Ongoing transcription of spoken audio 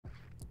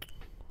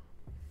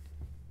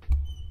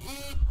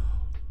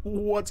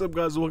What's up,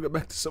 guys? Welcome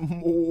back to some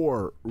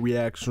more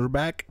reactions. We're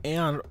back,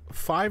 and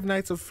Five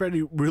Nights at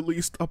Freddy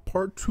released a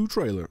part 2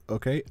 trailer.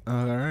 Okay,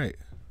 all right.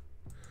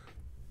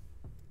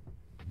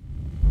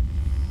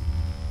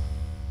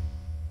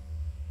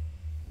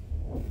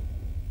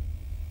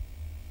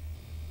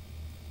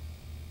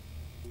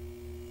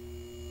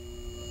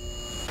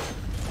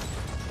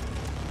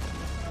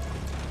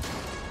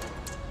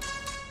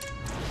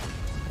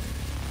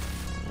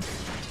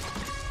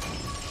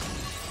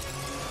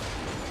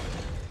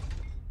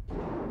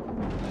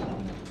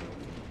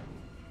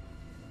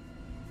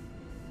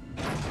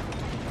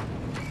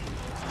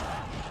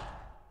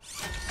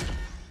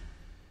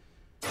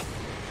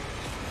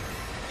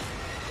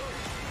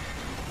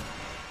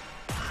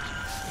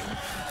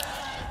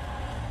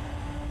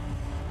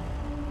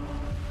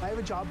 I have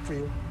a job for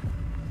you.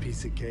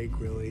 Piece of cake,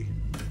 really.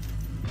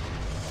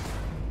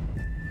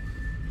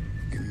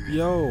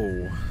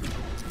 Yo.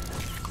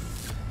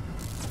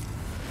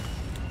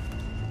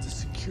 It's a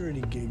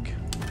security gig.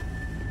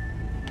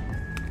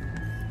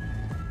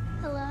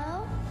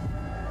 Hello?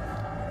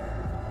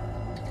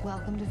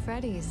 Welcome to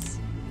Freddy's.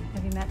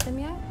 Have you met them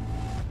yet?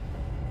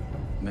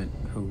 Met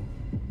who?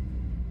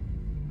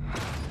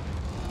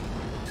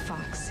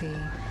 Foxy,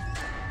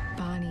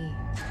 Bonnie,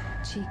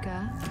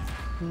 Chica,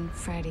 and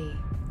Freddy.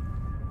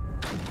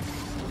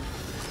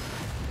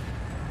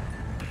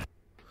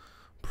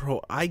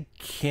 Bro, I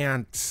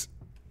can't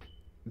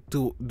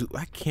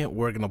I can't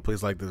work in a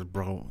place like this,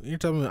 bro. You're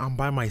telling me I'm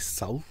by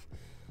myself?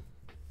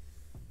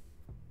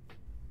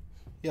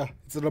 Yeah,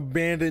 it's an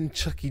abandoned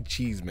Chuck E.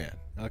 Cheese, man.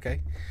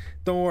 Okay,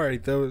 don't worry.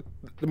 The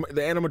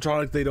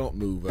animatronics, they don't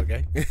move.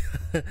 Okay.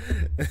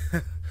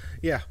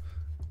 Yeah.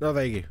 No,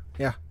 thank you.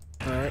 Yeah.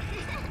 All right.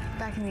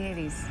 Back in the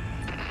 80s,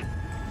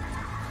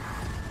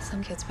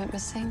 some kids went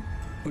missing.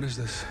 What is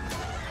this?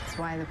 That's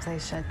why the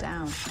place shut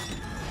down.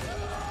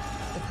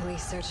 The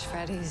police searched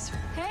Freddy's.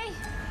 Hey!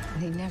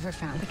 They never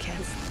found the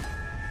kids.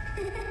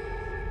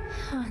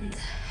 What the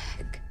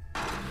heck?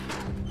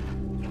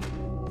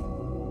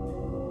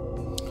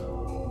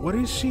 What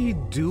is she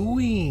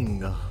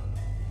doing?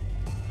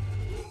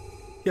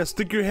 Yeah,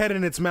 stick your head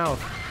in its mouth.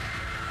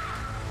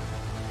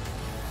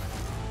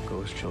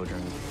 Ghost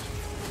children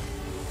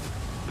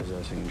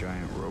possessing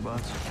giant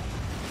robots?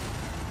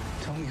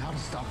 Tell me how to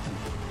stop them.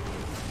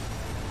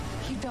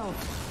 You don't.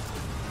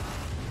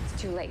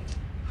 It's too late.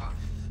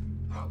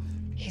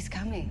 He's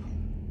coming.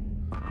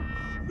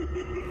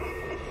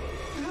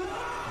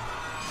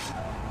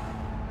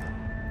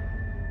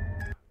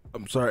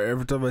 I'm sorry,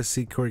 every time I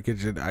see Corey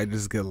Kitchen, I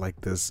just get like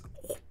this.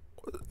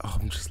 Oh,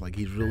 I'm just like,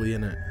 he's really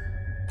in it.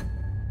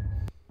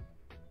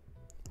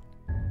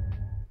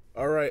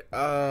 Alright,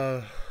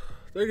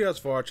 thank you guys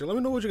for watching. Let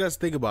me know what you guys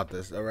think about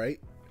this,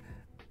 alright?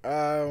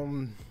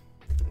 I'm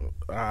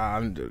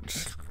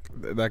just,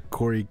 that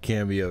Corey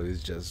cameo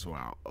is just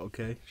wow,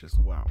 okay? Just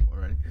wow,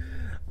 alright?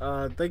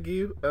 Thank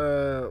you.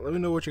 Let me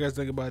know what you guys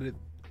think about it.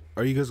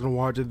 Are you guys gonna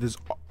watch it this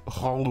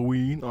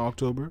Halloween,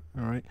 October?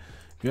 Alright?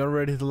 If you aren't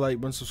ready, hit the like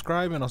button,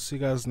 subscribe, and I'll see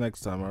you guys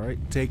next time, alright?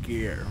 Take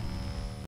care.